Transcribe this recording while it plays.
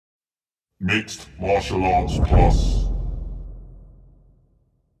Mixed Martial Arts Plus.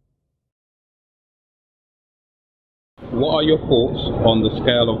 What are your thoughts on the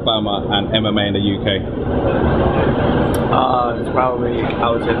scale of BAMMA and MMA in the UK? It's probably, I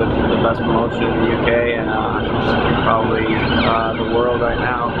would say, the best promotion in the UK and probably the world right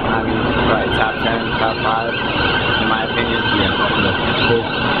now. I mean, probably top 10, top 5, in my opinion. Yeah, cool.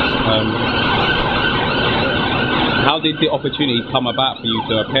 How did the opportunity come about for you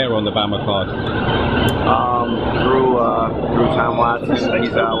to appear on the BAMMA card? Through Tom Watson.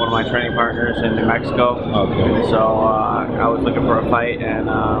 He's one of my training partners in New Mexico. Okay. So I was looking for a fight, and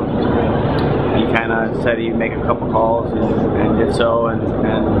he kind of said he'd make a couple calls, and did so, and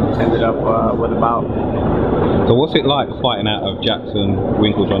ended up with a bout. So what's it like fighting out of Jackson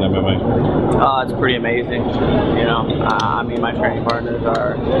Winklejohn MMA? It's pretty amazing. You know, I mean, my training partners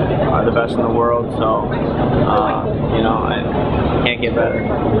are the best in the world, so you know, I can't get better.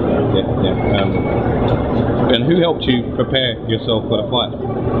 Yeah. And who helped you prepare yourself for the fight?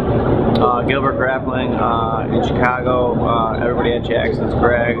 Gilbert Grappling in Chicago, everybody at Jackson's,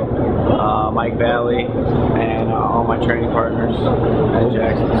 Greg, Mike Valley, and all my training partners at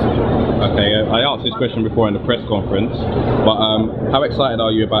Jackson's. Okay, I asked this question before in the press conference, but how excited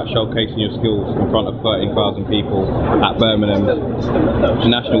are you about showcasing your skills in front of 13,000 people at Birmingham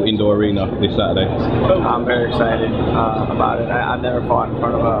National Indoor Arena this Saturday? I'm very excited about it. I've never fought in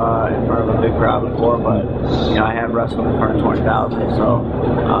front of a big crowd before, but you know, I have wrestled in front of 20,000, so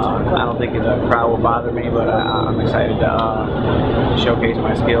I don't think the crowd will bother me, but I'm excited to showcase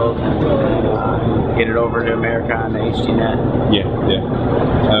my skills and get it over to America on the HDNet. Yeah.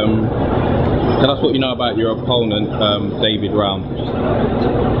 Tell us what you know about your opponent, David Round.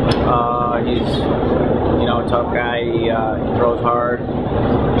 He's, you know, a tough guy. He throws hard.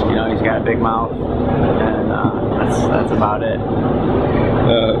 You know, he's got a big mouth, and that's about it.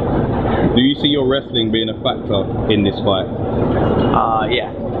 Do you see your wrestling being a factor in this fight?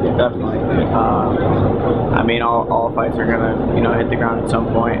 Yeah, definitely. I mean, all fights are gonna, you know, hit the ground at some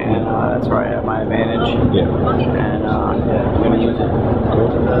point, and that's where I have my advantage. Yeah. And I'm gonna use it.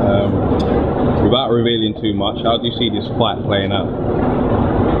 Without revealing too much, how do you see this fight playing out?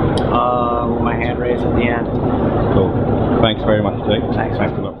 My hand raised at the end. Cool. Thanks very much, Jake. Thanks.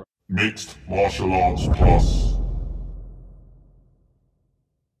 Mixed Martial Arts Plus.